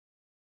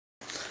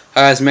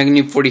Hi guys, Mega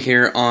Noob40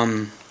 here.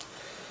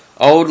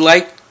 I would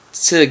like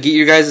to get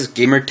your guys'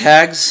 gamer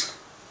tags,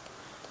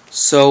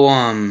 so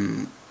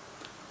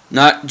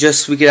not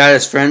just we could add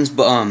as friends,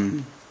 but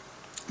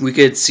we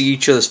could see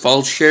each other's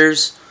file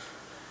shares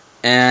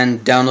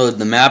and download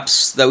the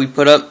maps that we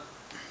put up.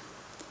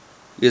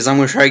 Because I'm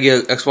gonna try to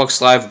get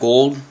Xbox Live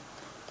Gold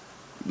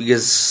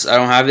because I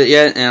don't have it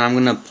yet, and I'm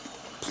gonna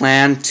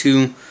plan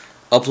to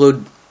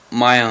upload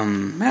my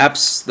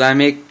maps that I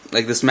make,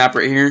 like this map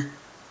right here,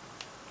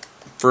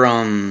 for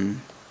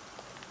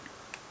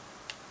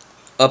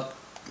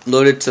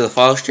upload it to the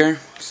file share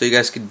so you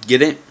guys could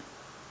get it.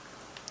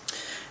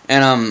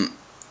 And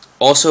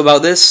also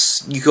about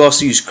this, you can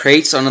also use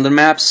crates on other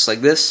maps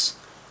like this,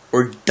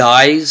 or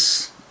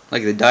dice,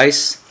 like the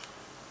dice.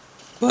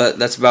 But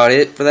that's about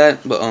it for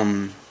that. But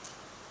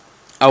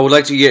I would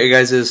like to get your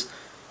guys'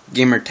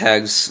 gamer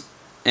tags,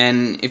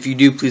 and if you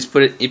do, please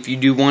put it. If you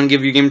do want to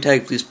give your gamer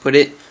tag, please put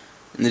it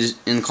in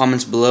the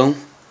comments below.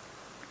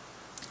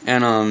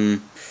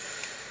 And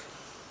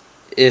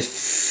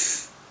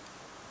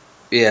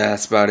yeah,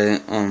 that's about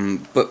it.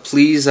 But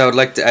please, I would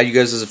like to add you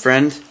guys as a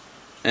friend,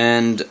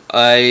 and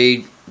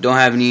I don't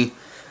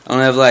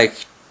have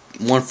like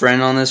one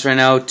friend on this right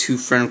now. 2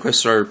 friend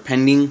requests are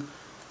pending,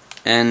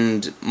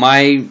 and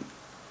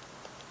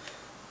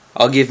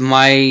I'll give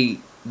my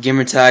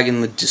gamer tag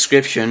in the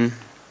description.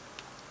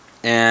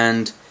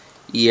 And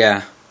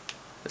yeah,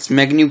 it's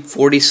Mega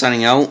Noob40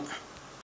 signing out.